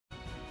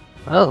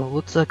Oh,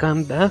 looks like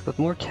I'm back with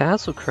more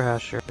Castle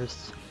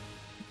Crashers.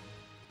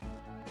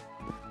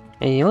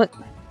 And you know what?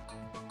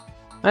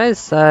 I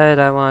decided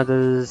I wanted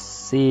to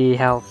see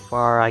how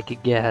far I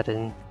could get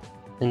in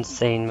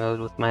insane mode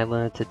with my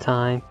limited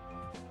time.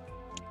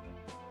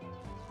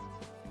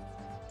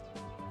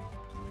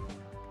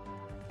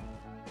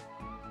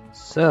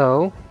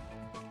 So,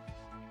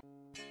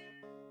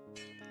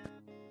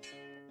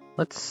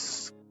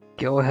 let's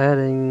go ahead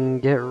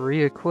and get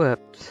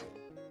re-equipped.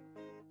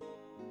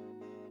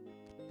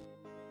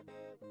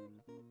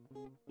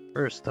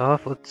 First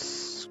off,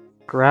 let's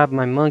grab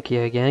my monkey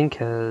again,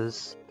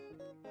 cause...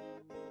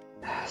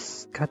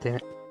 God damn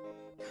it.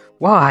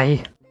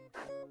 Why?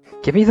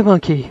 Give me the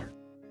monkey!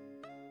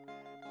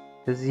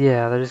 Cause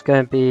yeah, there's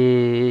gonna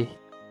be...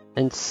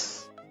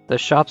 The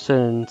shops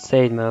in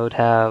insane mode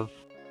have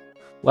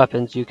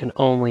weapons you can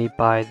only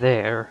buy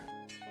there.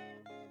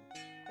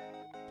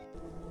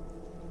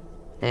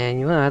 And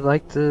you know, I'd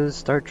like to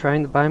start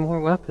trying to buy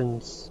more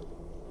weapons.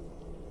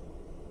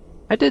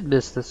 I did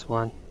miss this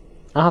one.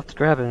 I'll have to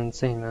grab it in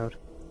insane mode.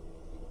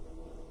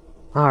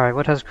 Alright,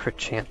 what has crit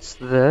chance?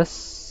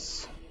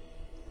 This?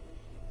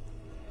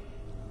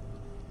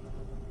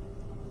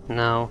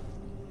 No.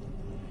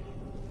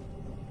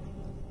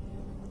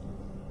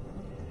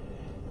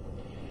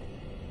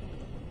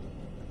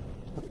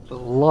 The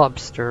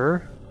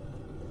lobster.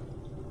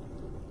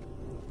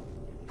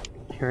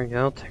 Here we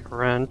go, take a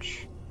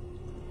wrench.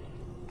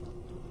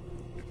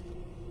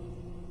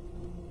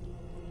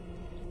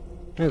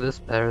 Ooh, this is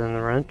better than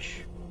the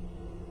wrench.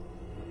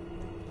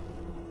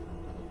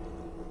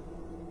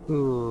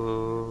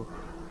 Ooh,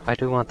 I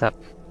do want that.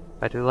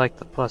 I do like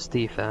the plus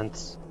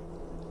defense.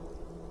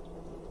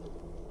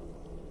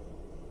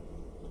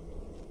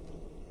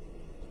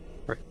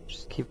 Right,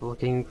 just keep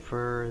looking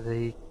for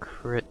the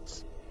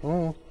crits.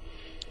 Oh.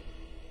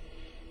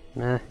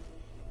 Meh.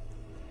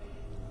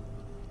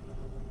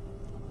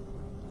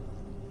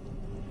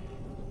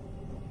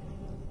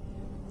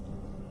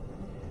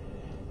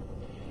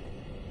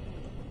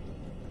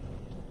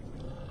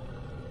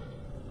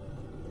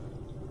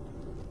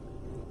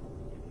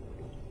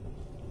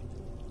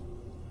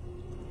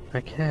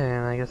 Okay,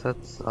 and I guess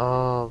that's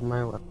all of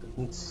my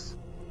weapons.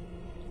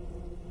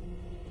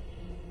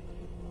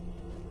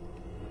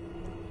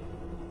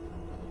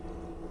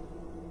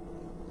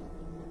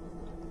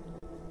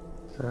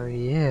 So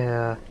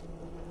yeah.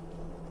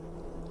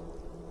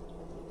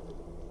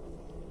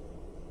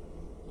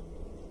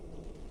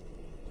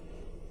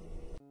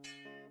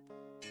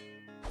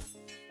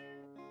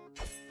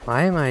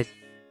 Why am I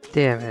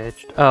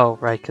damaged? Oh,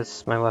 right,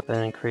 because my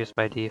weapon increased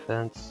by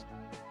defense.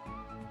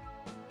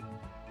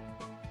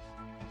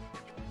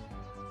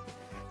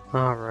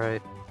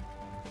 Alright.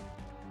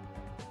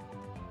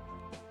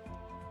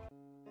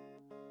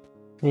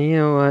 You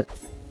know what?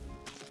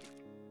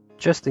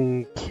 Just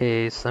in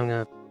case, I'm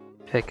gonna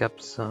pick up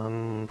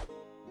some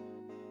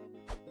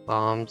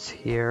bombs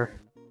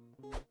here.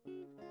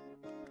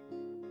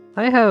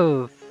 I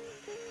have...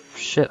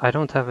 Shit, I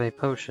don't have any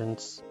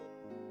potions.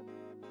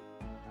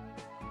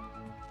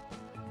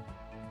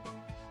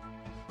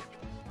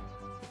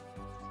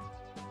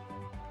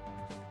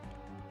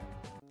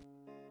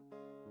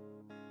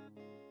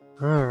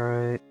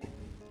 Alright.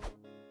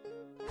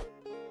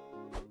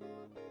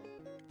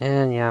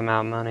 And yeah, I'm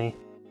out of money.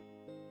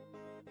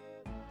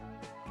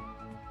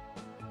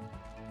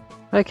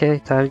 Okay,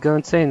 time to go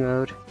insane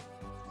mode.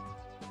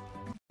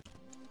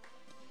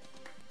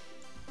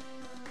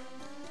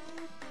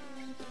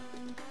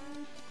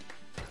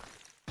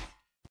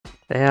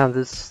 Damn,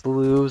 this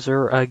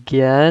loser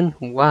again?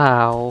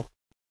 Wow.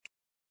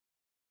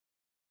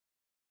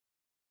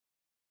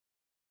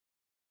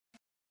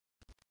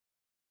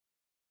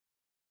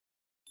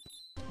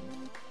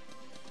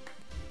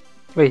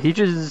 Wait, he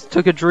just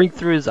took a drink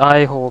through his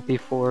eye hole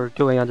before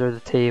going under the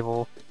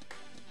table.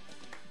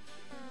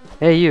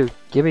 Hey you,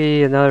 give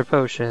me another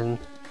potion.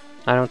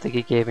 I don't think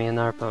he gave me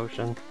another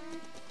potion.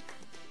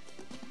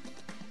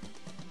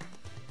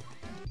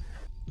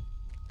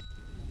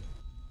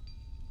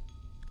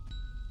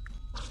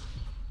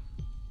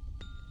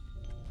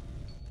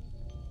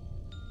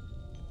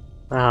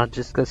 Ah,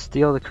 just go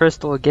steal the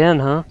crystal again,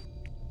 huh?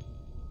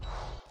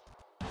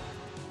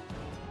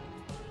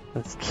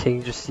 This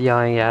king just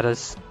yelling at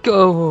us.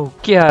 Go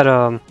get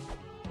him!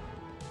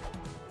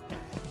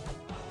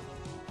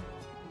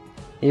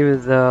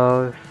 Even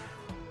though...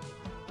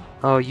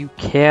 Oh, you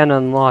can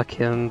unlock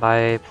him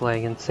by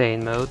playing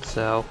insane mode,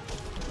 so...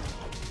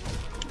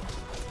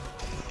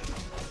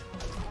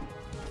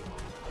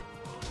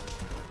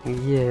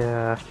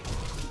 Yeah...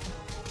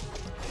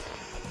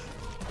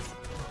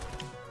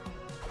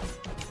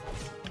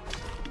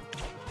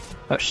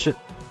 Oh shit.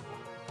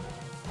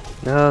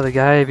 No, the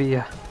guy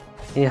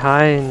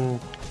behind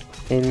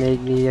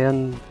made me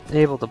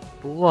unable to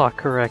block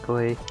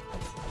correctly.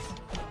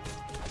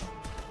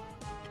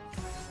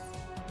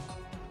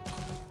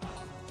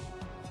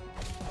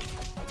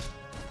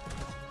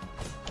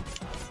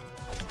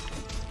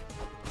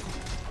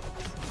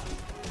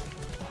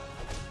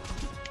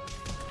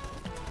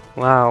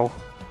 Wow.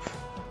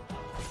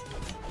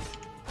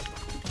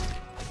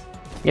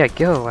 Yeah,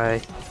 go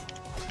away.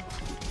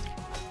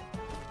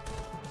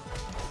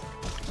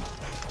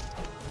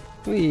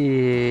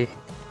 Whee.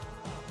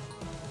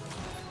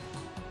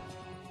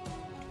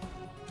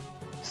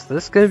 Is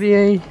this gonna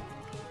be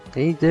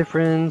any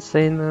different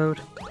insane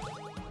mode?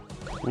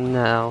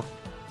 No.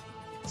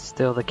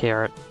 Still the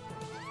carrot.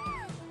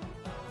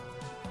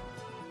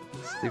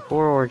 It's the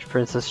poor orange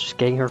princess just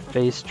getting her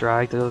face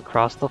dragged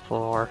across the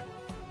floor.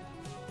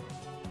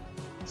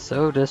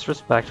 So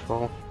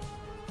disrespectful.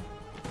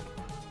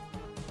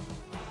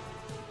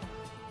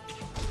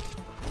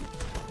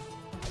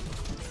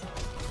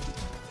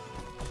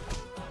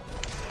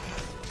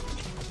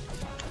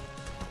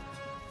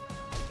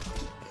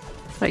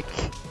 Like,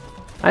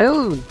 I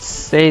know in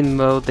insane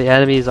mode the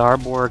enemies are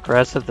more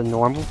aggressive than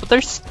normal, but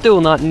they're still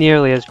not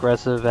nearly as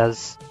aggressive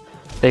as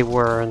they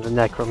were in the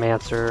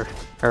Necromancer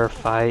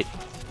fight.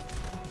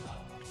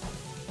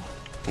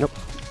 Nope.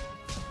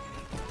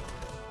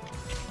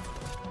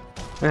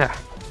 Yeah.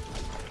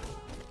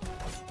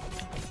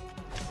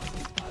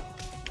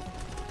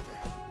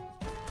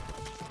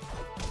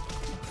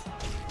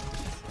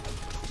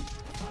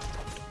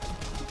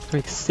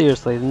 Like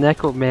seriously, the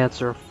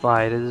Necromancer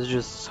fight is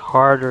just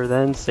harder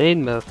than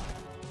insane mode.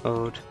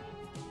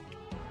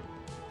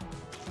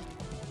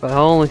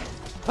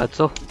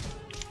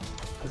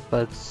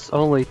 But it's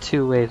only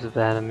 2 waves of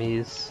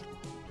enemies.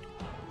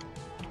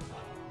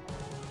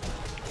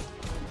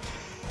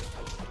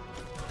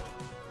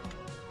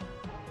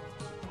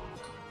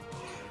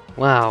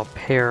 Wow,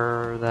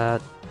 pair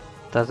that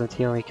doesn't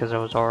heal me because I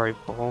was already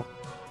full.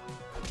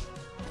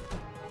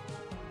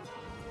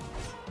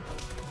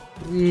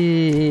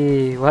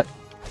 Eee, what?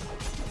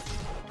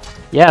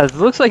 Yeah, it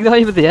looks like not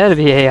even the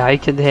enemy AI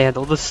can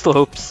handle the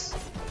slopes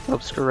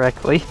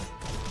correctly.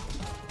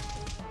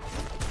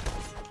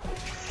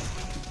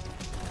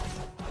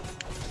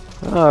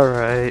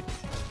 Alright.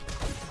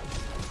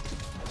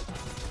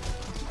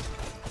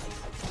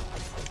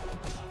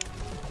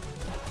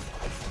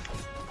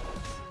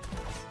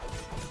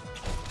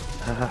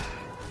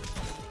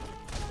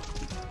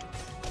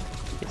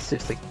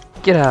 Seriously,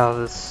 get out of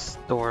this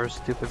door,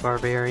 stupid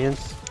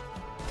barbarians.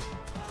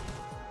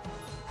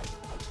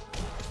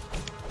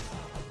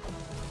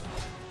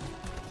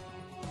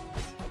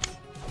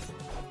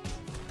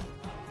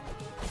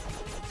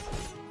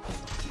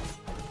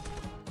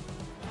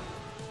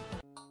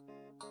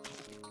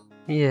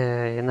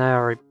 Yay, and I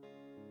already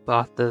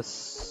bought this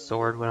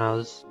sword when I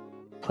was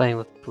playing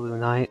with Blue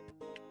Knight.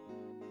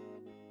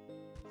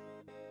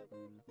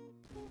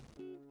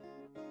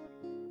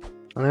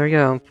 And there we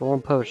go, I'm full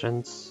of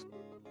potions.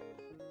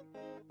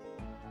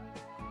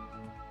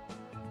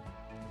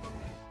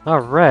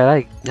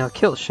 Alright, I now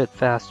kill shit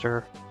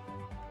faster.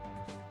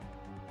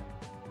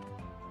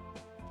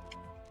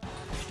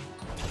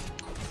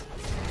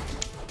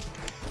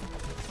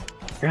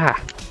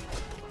 Ah.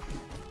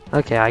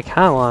 Okay, I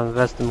kinda want to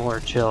invest in more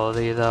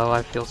agility though,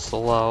 I feel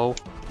slow.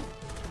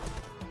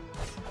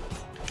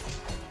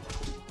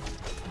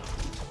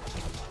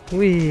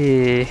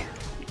 Whee!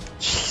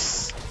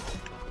 Jeez.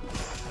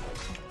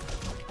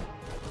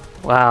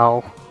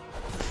 Wow.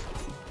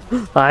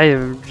 I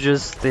am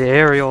just the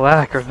aerial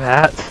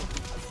acrobat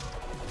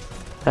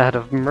out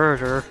of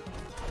murder.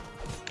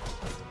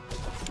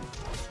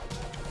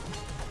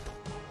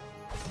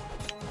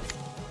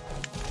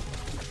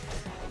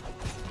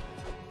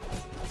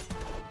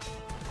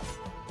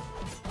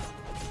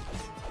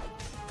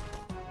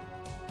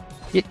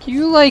 Can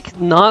you like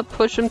not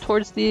push him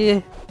towards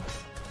the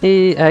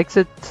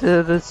exit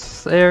to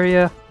this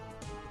area?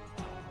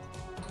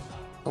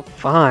 Oh,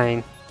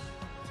 fine.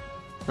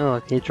 Oh,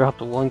 look, he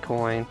dropped 1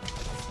 coin.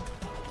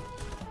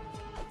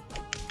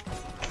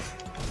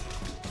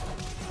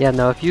 Yeah,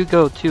 no, if you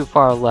go too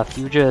far left,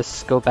 you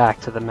just go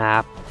back to the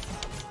map.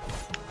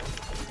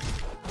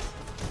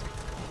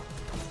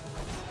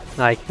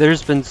 Like,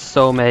 there's been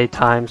so many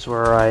times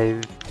where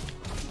I've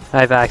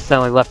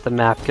accidentally left the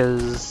map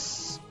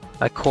because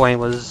a coin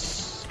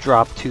was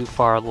dropped too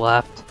far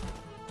left.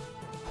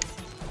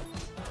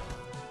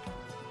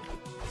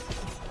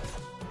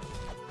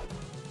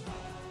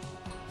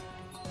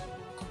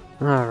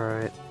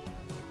 Alright.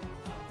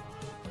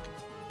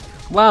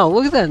 Wow,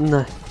 look at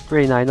that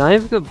Grey Knight, not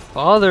even gonna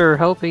bother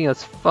helping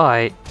us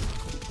fight.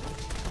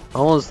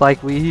 Almost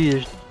like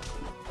we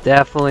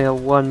definitely a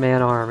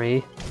one-man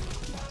army.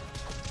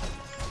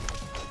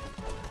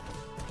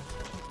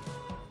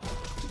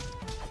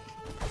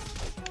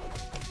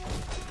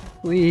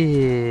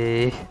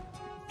 Whee!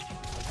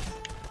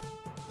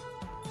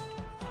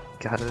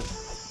 God,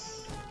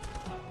 this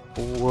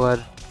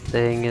wood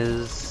thing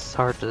is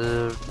hard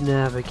to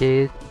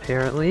navigate,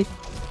 apparently.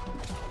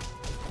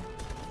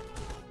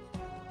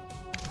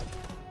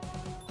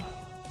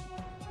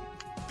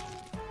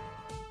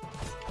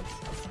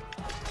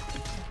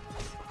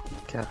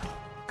 God,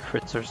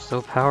 crits are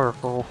so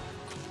powerful.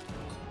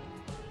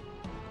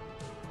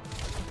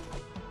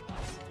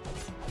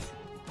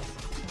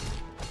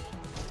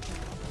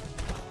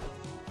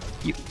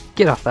 You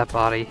get off that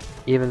body,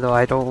 even though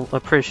I don't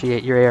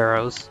appreciate your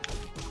arrows.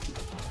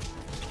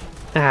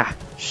 Ah,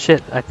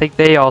 shit, I think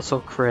they also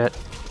crit.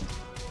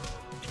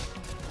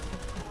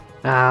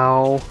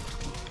 Ow.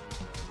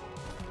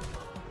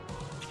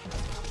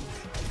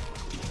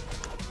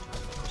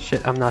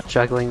 Shit, I'm not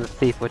juggling the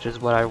thief, which is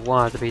what I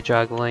wanted to be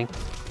juggling.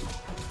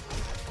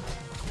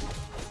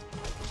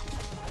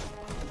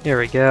 Here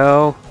we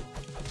go.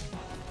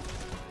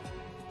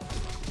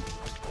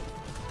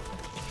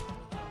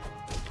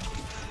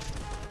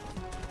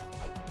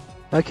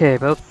 Okay,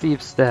 both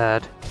thieves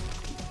dead.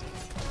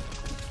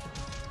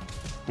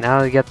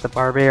 Now we get the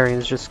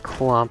barbarians just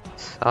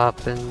clumped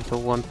up into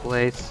one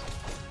place.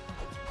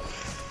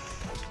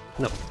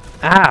 No.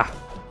 Ah!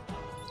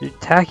 You're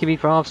attacking me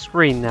from off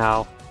screen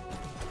now.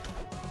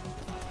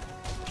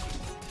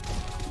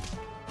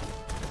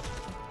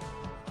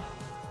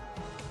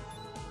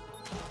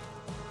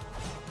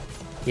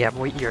 Yeah,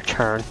 wait your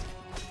turn.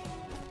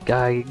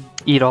 Gotta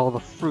eat all the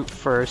fruit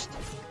first.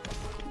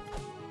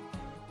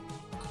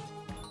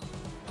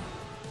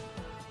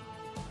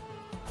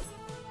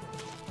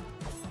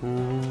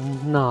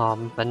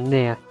 Nom,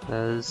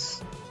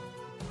 bananas.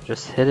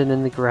 Just hidden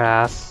in the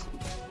grass.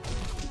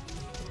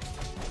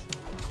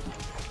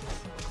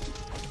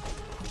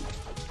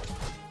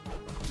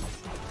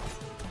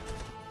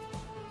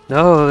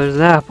 No, there's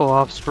an apple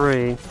off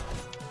screen.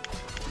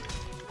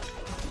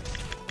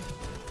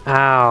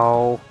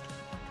 Ow.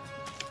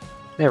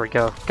 There we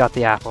go, got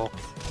the apple.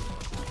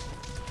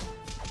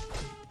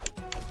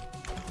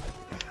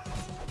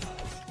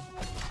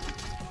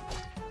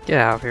 Get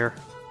out of here.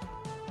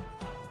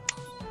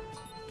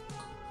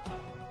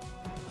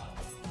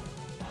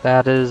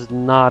 That is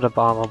not a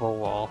bombable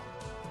wall.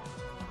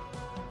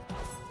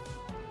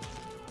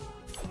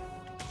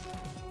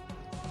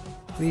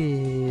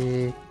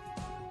 Whee!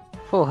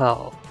 Full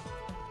health.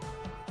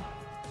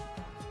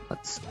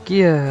 Let's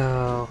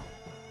go.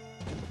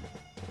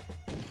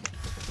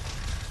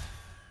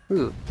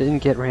 Ooh, didn't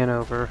get ran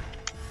over.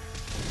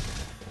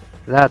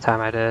 That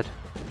time I did.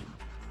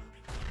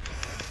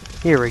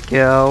 Here we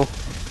go.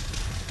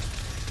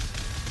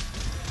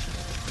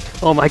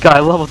 Oh my god, I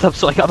leveled up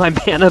so I got my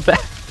mana back.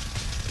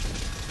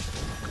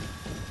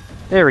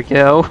 There we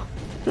go.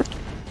 You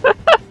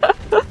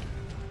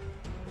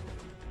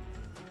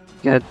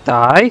gonna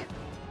die?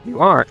 You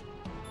aren't.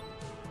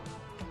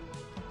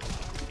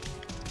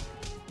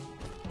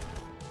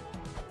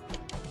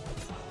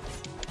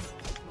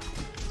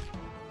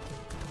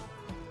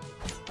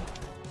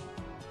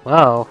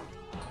 Wow.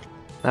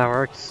 That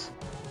works.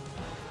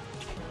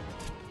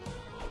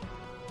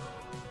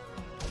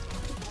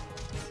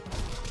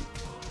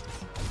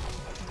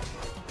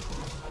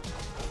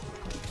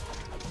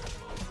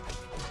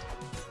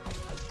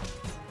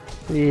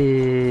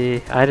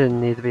 I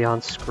didn't need to be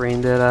on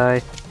screen, did I?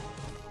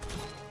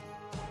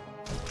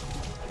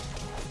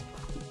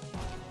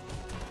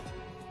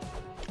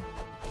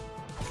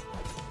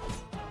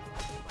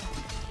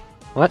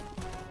 What?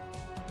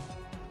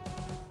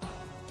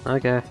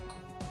 Okay.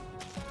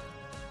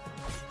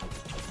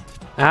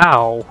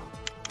 Ow!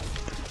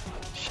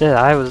 Shit,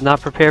 I was not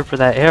prepared for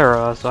that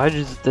arrow, so I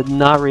just did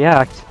not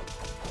react.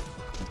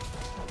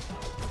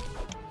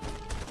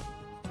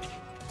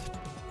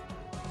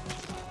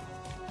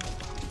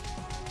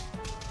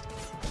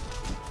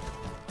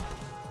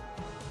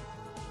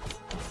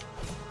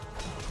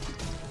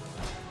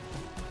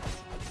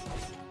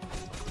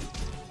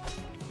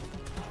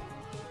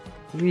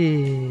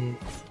 Whee!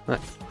 What?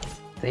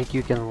 Think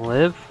you can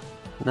live?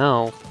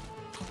 No.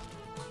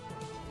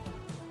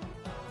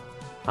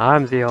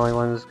 I'm the only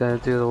one who's gonna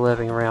do the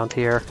living around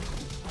here.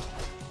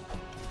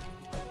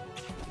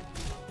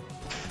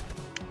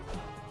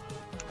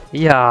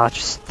 Yeah,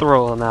 just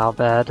throw them out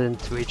bad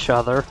into each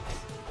other.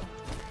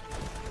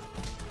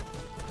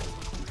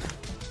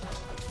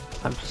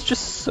 I'm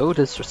just so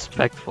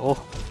disrespectful.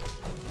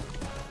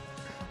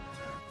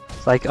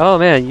 It's like, oh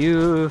man,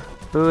 you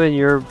and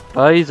your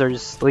buddies are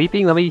just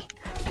sleeping? Let me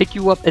pick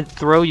you up and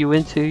throw you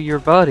into your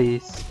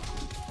buddies.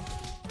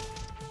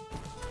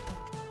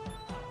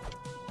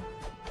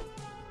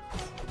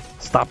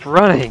 Stop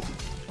running!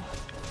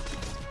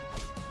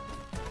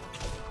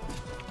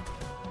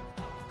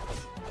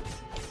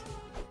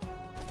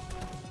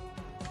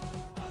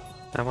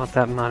 I want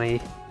that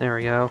money. There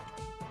we go.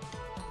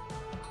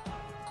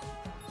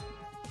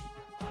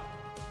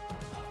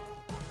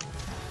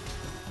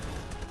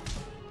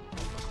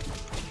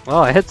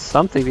 Well, I hit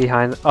something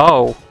behind.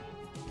 Oh!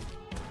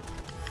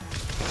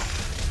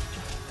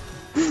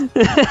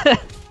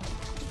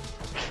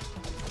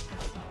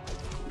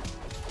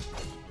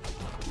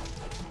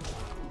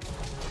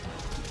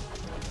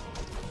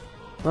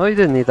 Well, you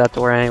didn't need that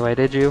door anyway,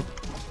 did you?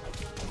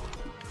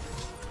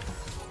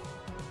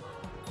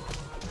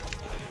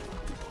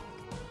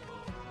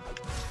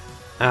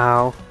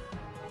 Ow.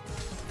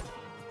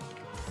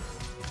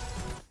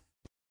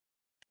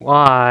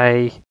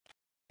 Why?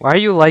 Why are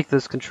you like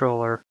this,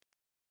 controller?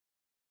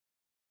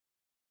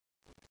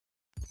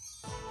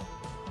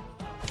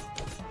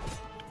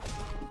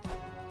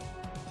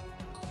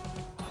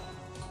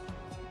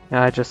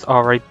 I just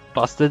already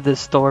busted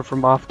this door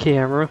from off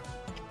camera.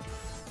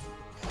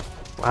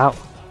 Wow.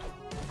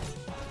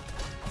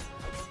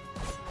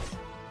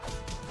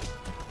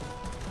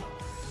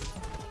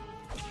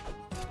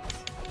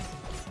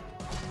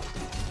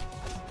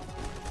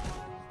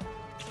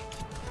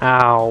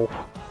 Ow.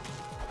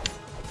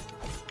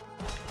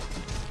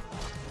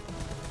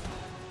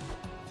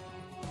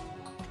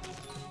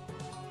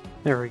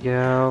 There we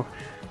go.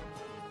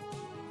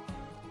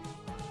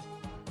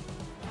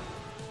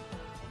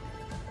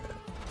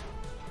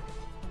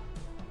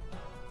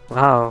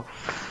 Wow.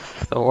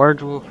 The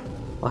orange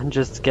one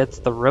just gets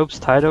the ropes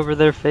tied over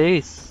their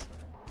face.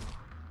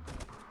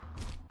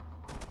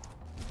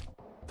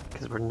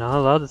 Because we're not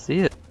allowed to see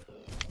it.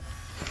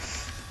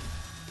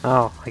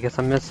 Oh, I guess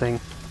I'm missing.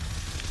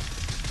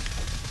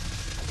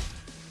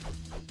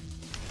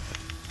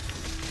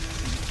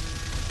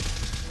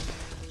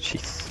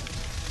 Jeez.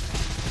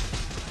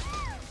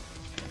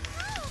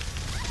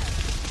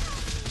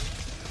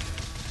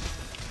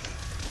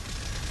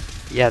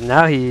 Yeah,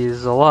 now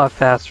he's a lot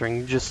faster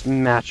and just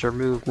match our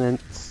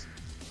movements.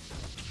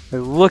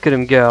 Look at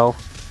him go.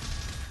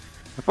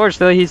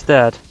 Unfortunately, he's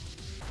dead.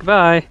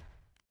 Goodbye.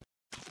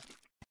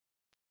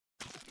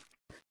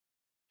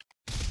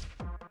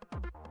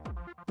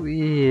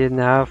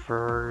 Now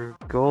for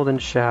golden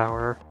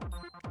shower.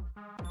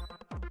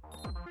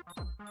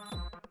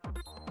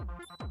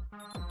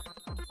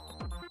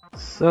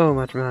 So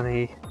much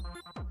money.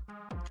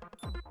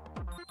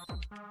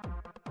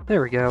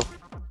 There we go.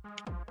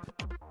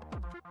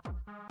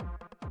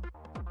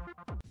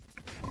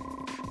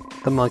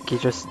 The monkey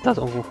just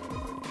doesn't want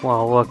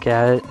to look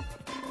at it.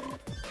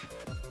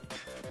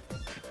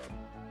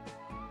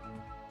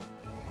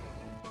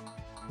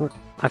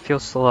 I feel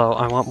slow.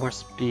 I want more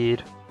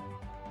speed.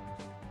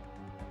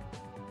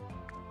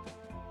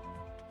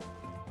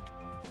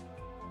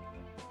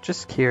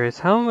 Just curious,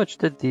 how much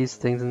did these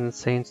things in the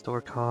Insane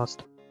Store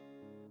cost?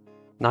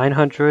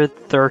 900,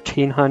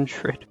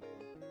 1300,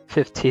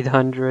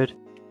 1500.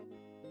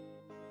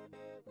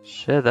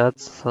 Shit,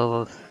 that's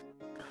a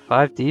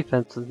 5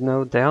 defense with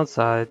no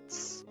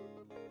downsides.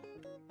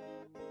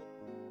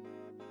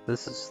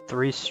 This is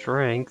 3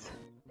 strength.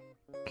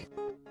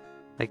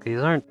 Like,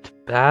 these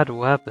aren't bad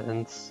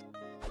weapons.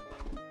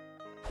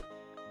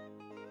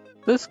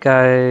 This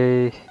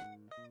guy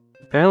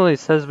apparently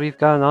says we've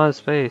got an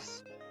honest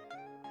face.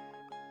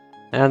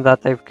 And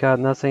that they've got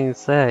nothing to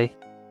say.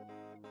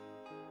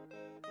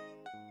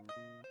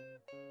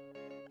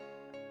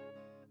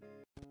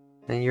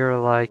 And you're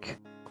like,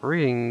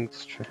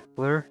 greetings,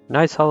 traveler.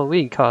 Nice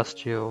Halloween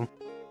costume.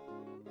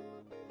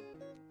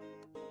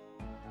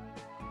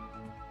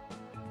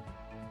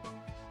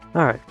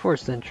 Alright,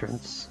 forced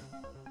entrance.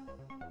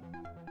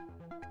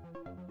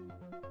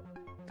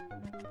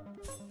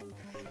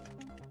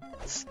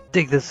 Let's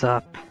dig this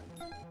up.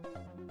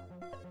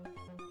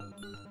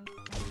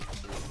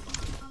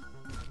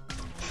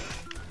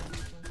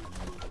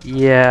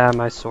 Yeah,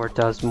 my sword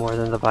does more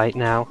than the bite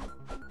now.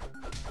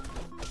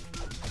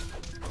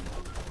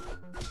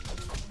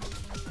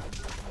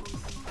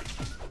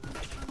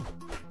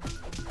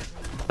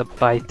 The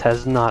bite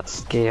has not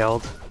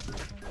scaled.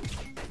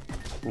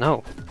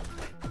 No.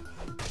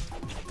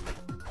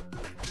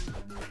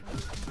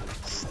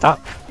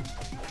 Stop.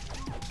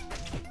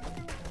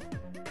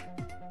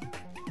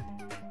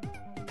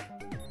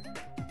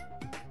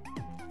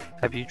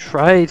 Have you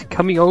tried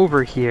coming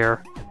over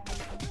here?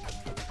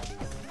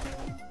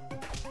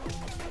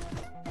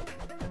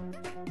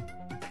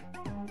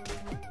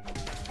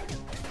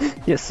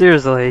 Yeah,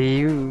 seriously,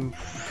 you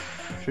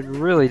should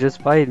really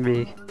just bite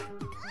me.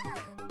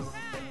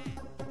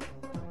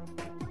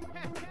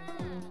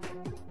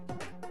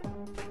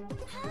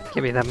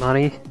 Give me that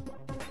money.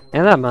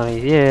 And that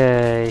money,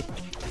 yay!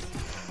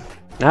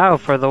 Now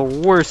for the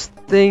worst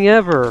thing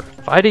ever!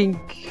 Fighting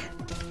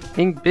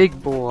King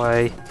Big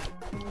Boy.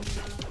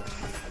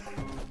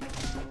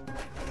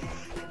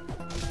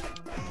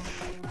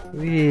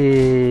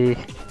 Wee.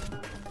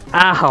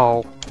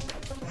 Ow!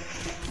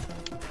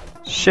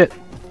 Shit.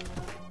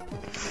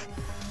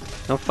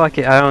 No, fuck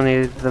it, I don't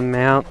need the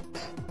mount.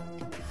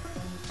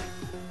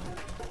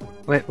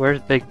 Wait, where's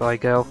Big Boy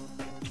go?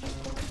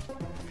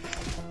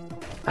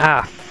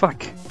 Ah, fuck.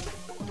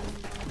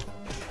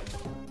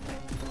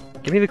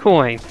 Give me the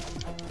coin.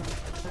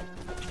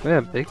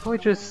 Man, Big Boy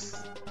just...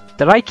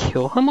 Did I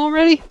kill him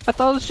already? I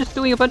thought I was just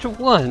doing a bunch of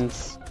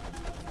ones.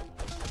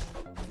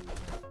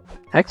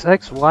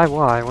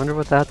 XXYY, I wonder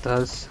what that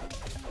does.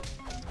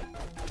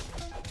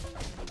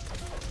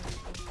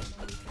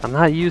 I'm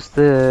not used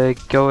to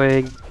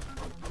going...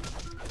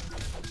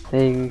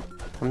 I'm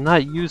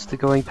not used to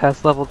going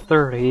past level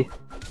 30.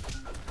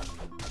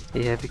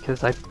 Yeah,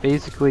 because I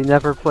basically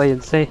never play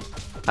Insane.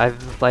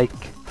 I've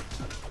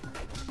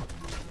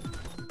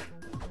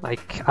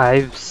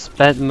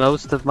spent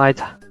most of my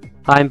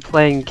time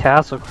playing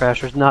Castle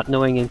Crashers not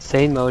knowing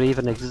Insane Mode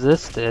even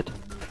existed.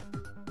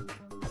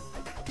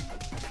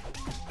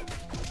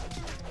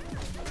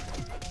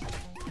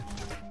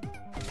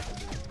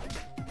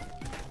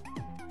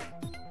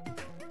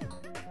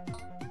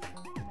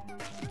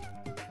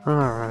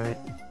 Alright.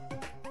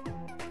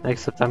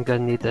 Except I'm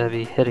gonna need to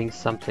be hitting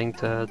something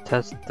to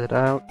test it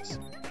out.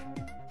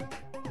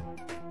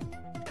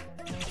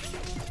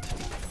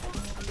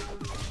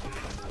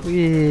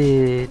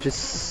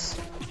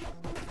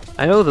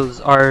 I know those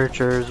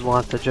archers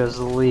want to just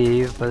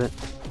leave, but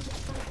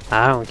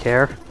I don't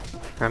care.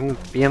 I'm gonna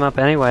beat them up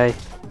anyway.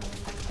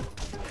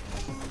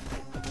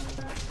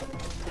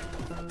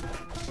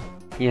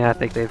 Yeah, I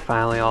think they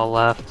finally all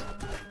left.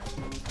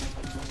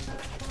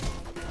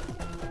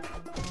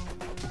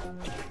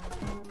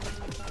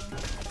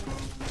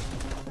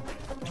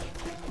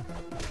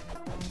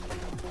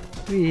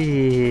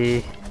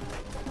 Whee.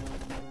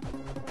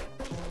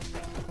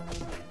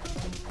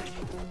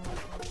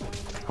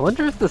 I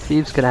wonder if the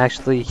thieves can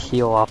actually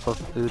heal off of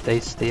food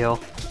they steal.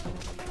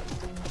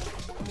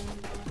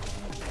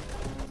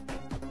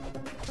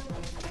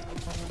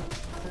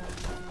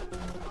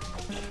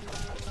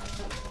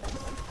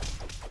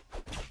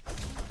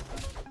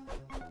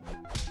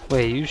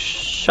 Wait, you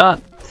shot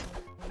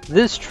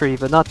this tree,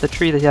 but not the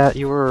tree that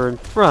you were in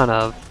front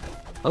of.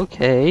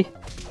 Okay.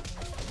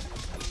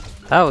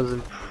 That was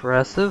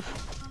impressive.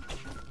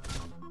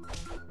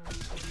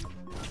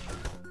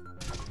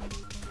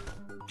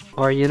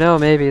 Or you know,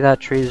 maybe that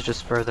tree is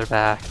just further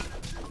back.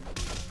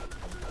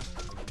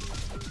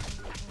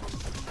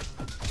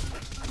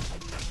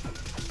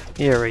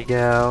 Here we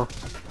go.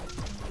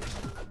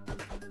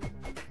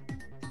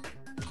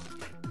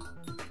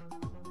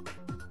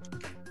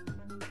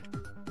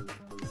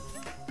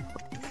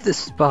 This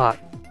spot.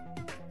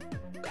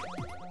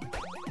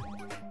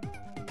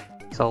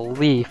 It's a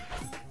leaf.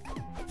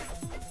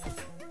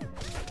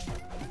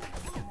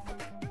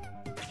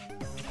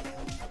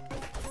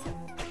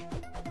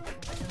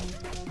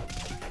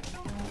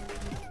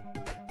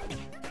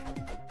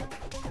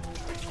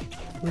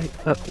 Wait,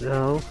 oh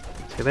no.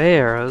 Too many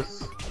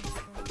arrows.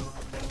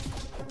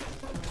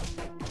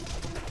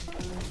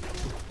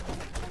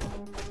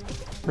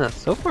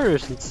 So far,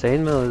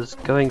 Insane Mode is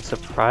going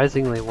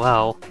surprisingly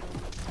well.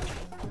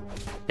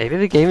 Maybe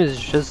the game is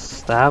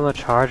just that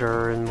much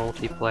harder in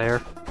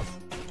multiplayer.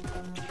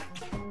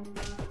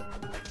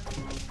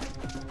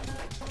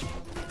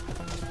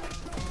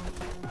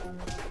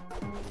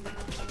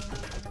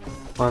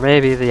 Or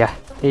maybe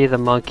the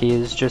monkey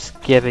is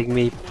just giving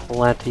me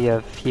plenty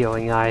of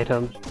healing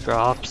item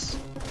drops.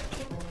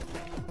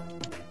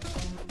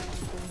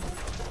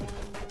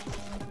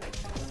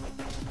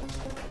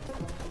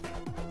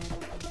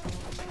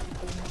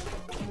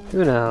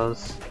 Who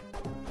knows?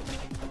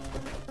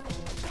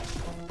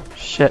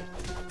 Shit.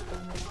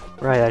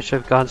 Right, I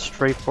should have gone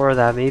straight for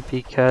that meat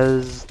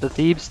because the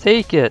thieves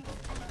take it.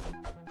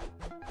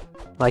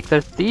 Like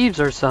they're thieves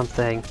or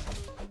something.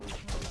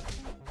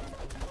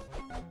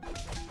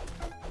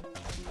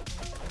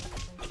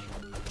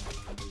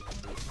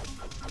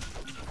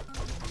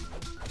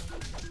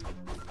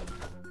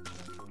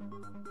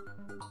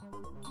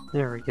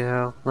 There we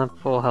go. I'm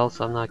full health,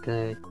 so I'm not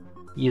gonna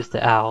use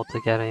the owl to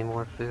get any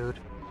more food.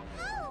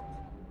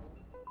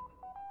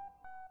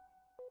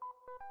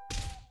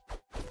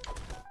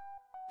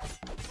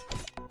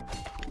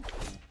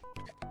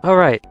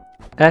 Alright.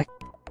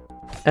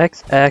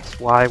 X, X,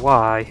 Y,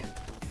 Y.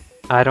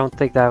 I don't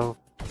think that...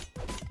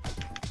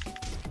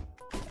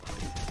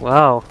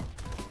 Wow.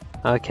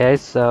 Okay,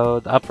 so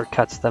the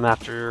uppercuts them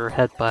after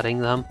headbutting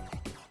them.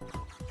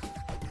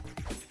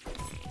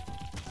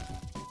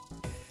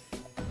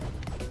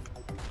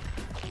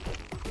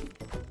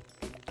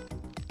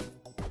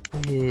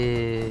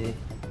 Yeah.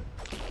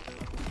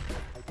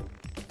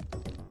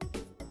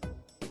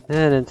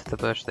 And into the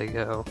bush they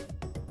go.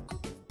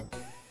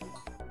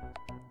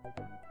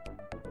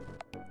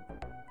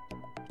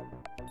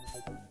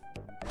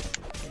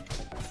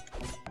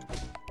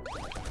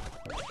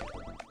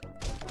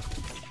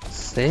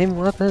 Same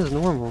weapon as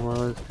normal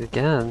mode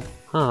again,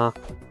 huh?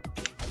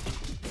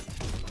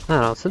 I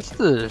don't know, since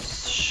the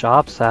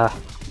shops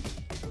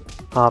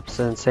Hops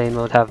and Insane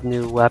Mode have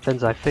new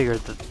weapons, I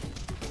figured that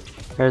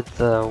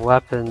the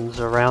weapons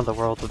around the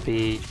world would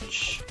be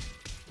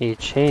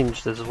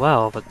changed as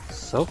well, but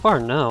so far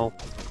no.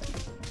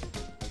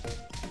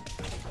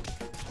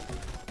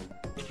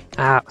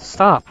 Ah,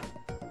 stop!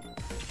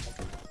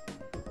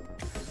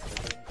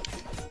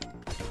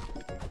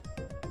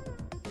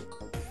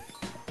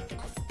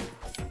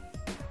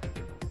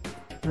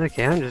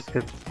 Okay, I'm just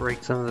gonna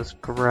break some of this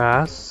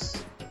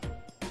grass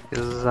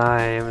because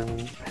I am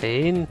in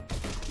pain.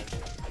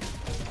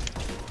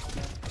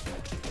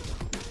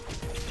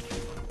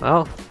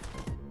 Well,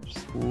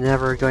 just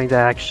never going to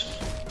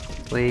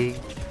actually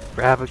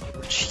grab a...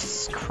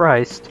 Jesus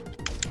Christ.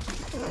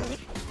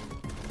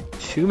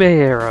 Too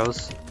many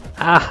arrows.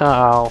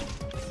 Ow!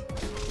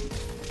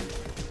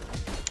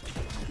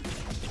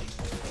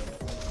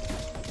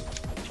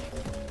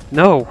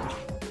 No!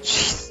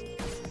 Jeez!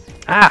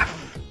 Ah!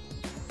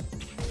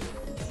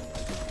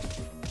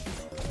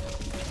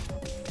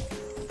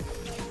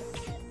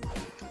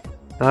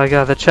 Oh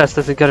god, the chest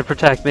isn't gonna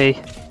protect me.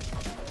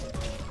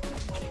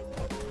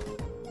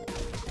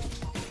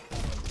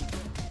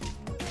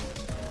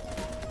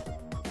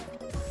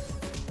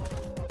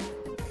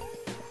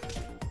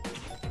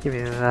 Give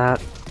me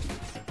that.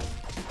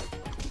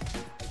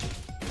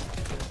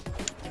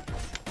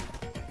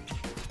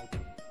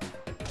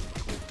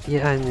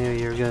 Yeah, I knew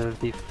you were gonna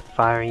be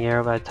firing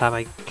arrow by the time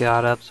I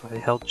got up, so I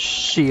held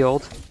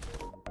shield.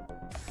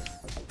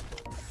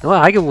 Well,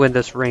 I can win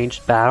this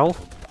ranged battle.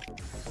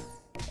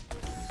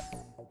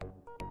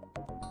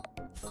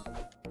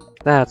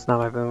 That's not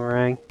my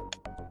boomerang.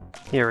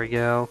 Here we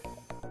go.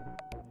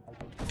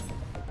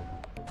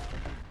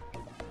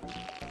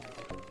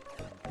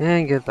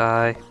 And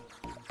goodbye.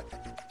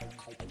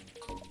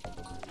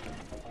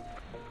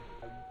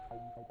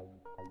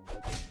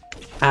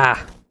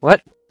 Ah,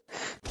 what?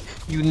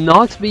 You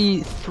knocked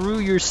me through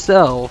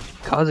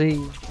yourself,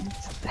 causing...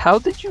 How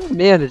did you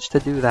manage to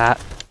do that?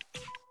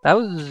 That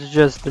was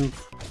just...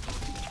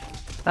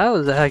 That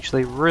was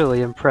actually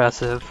really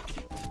impressive.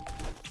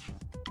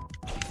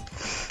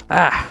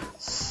 Ah!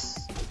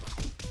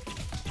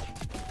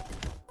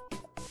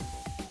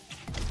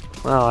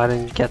 Well, I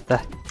didn't get the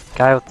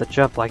guy with the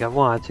jump like I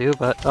wanted to,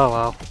 but oh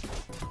well.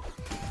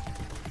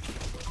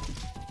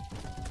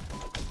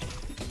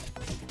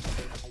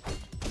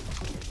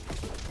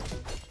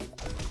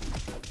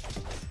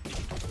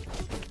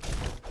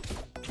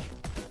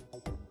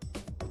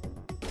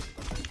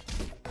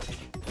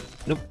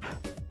 Nope.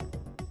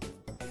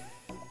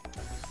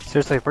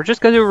 Seriously, if we're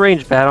just gonna do a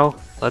range battle,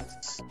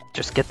 let's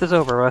just get this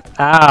over with.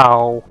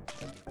 Ow!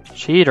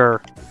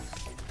 Cheater!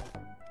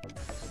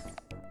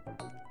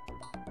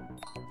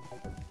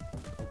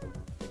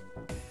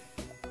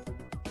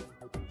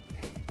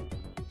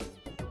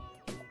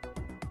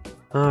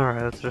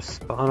 Alright, let's just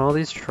spawn all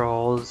these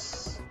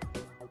trolls.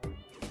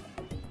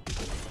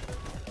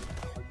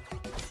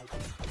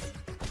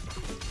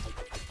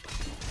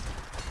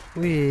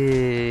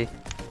 Whee!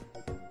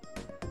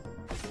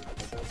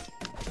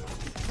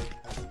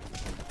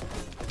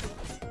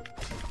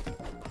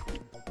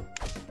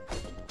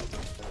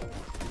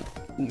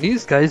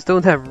 These guys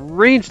don't have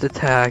ranged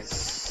attacks.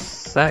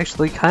 It's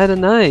actually kinda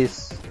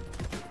nice.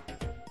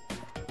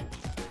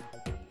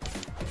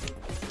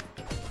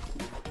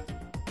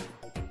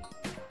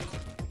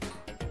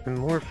 And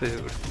more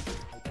food.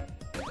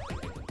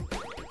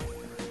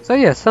 So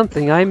yeah,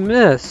 something I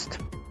missed.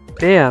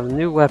 Bam,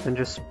 new weapon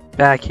just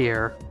back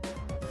here.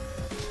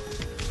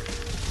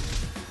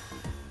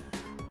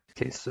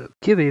 Okay, so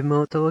give me a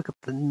moment to look up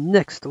the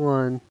next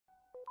one.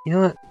 You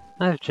know what?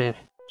 I've changed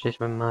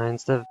my mind.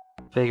 Instead of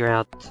figuring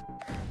out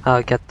how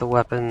to get the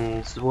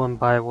weapons one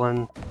by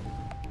one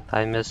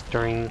I missed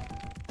during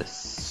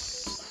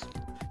this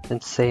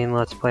insane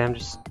Let's Play, I'm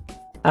just...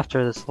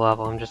 After this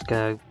level, I'm just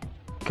gonna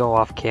go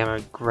off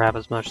camera, grab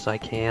as much as I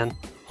can.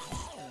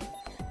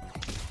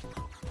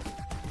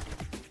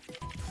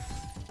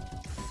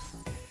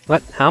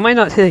 What? How am I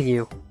not hitting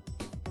you?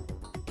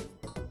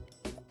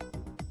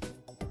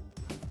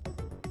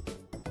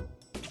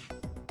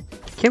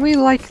 Can we,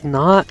 like,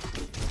 not?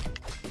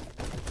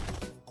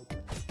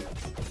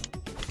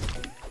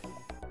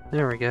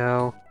 There we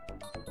go.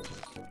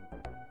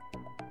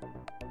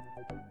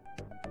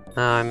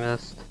 Ah, I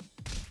missed.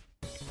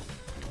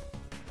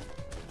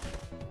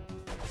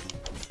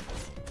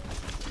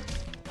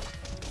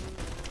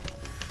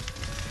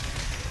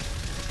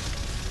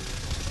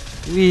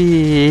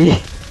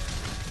 Whee!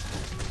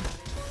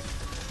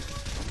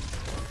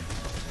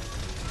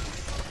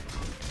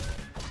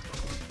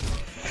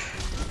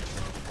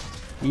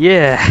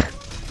 Yeah!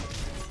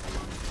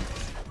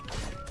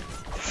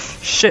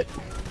 Shit!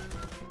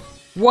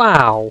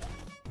 Wow!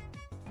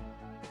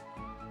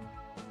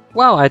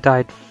 Wow, I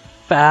died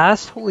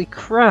fast! Holy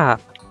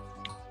crap!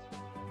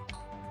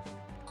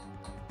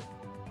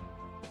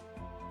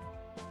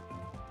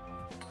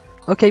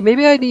 Okay,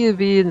 maybe I need to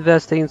be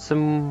investing some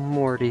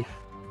more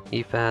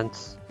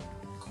defense.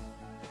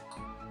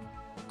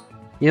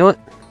 You know what?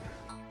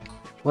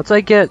 Once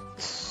I get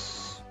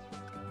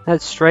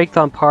that strength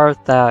on par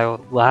with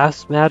that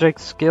last magic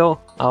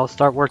skill, I'll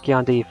start working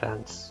on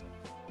defense.